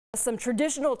some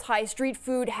traditional Thai street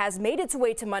food has made its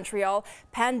way to Montreal.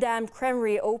 Pandan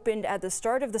Cremerie opened at the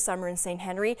start of the summer in St.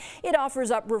 Henry. It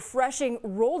offers up refreshing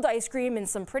rolled ice cream in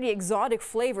some pretty exotic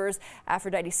flavors.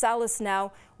 Aphrodite Salas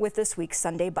now with this week's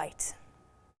Sunday Bite.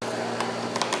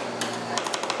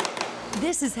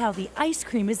 This is how the ice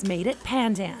cream is made at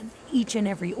Pandan. Each and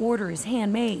every order is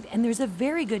handmade, and there's a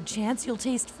very good chance you'll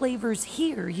taste flavors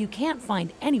here you can't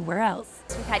find anywhere else.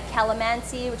 We've had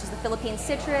calamansi, which is the Philippine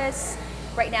citrus.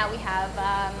 Right now we have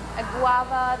a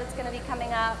guava that's going to be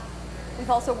coming up. We've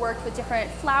also worked with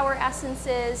different flower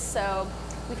essences, so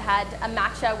we've had a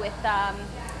matcha with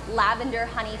lavender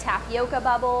honey tapioca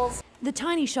bubbles. The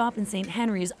tiny shop in St.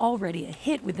 Henry is already a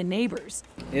hit with the neighbors.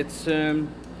 It's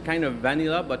kind of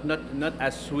vanilla, but not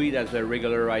as sweet as a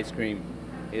regular ice cream.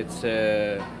 It's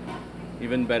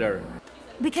even better.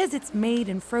 Because it's made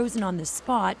and frozen on the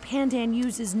spot, Pandan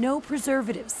uses no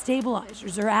preservatives,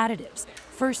 stabilizers, or additives.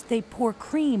 First, they pour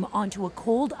cream onto a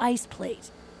cold ice plate.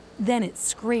 Then it's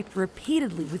scraped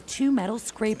repeatedly with two metal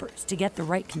scrapers to get the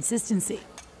right consistency.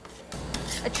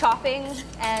 A chopping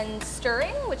and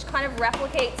stirring, which kind of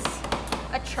replicates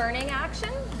a churning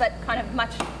action, but kind of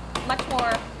much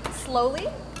more slowly,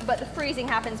 but the freezing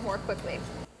happens more quickly.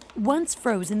 Once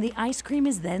frozen, the ice cream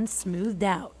is then smoothed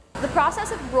out. The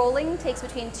process of rolling takes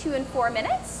between 2 and 4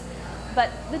 minutes, but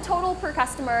the total per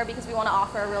customer, because we want to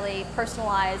offer a really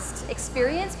personalized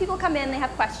experience, people come in, they have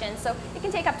questions, so it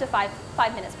can take up to five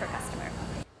minutes per customer.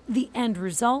 The end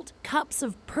result, cups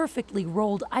of perfectly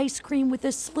rolled ice cream with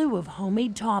a slew of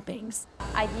homemade toppings.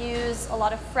 I use a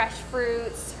lot of fresh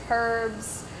fruits,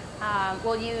 herbs.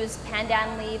 We'll use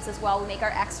pandan leaves as well. We make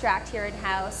our extract here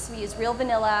in-house. We use real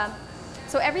vanilla.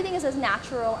 So everything is as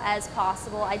natural as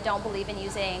possible. I don't believe in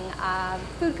using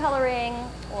food coloring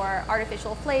or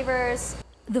artificial flavors.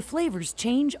 The flavors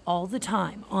change all the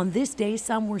time. On this day,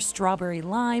 some were strawberry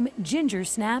lime, ginger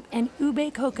snap, and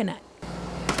ube coconut.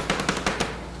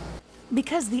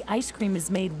 Because the ice cream is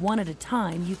made one at a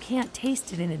time, you can't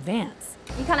taste it in advance.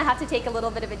 You kind of have to take a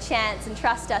little bit of a chance and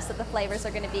trust us that the flavors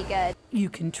are going to be good. You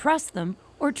can trust them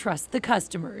or trust the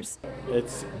customers.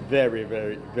 It's very,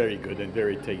 very, very good and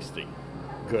very tasty.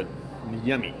 Good.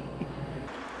 Yummy.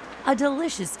 A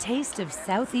delicious taste of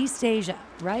Southeast Asia,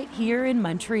 right here in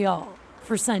Montreal.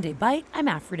 For Sunday Bite, I'm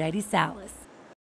Aphrodite Salas.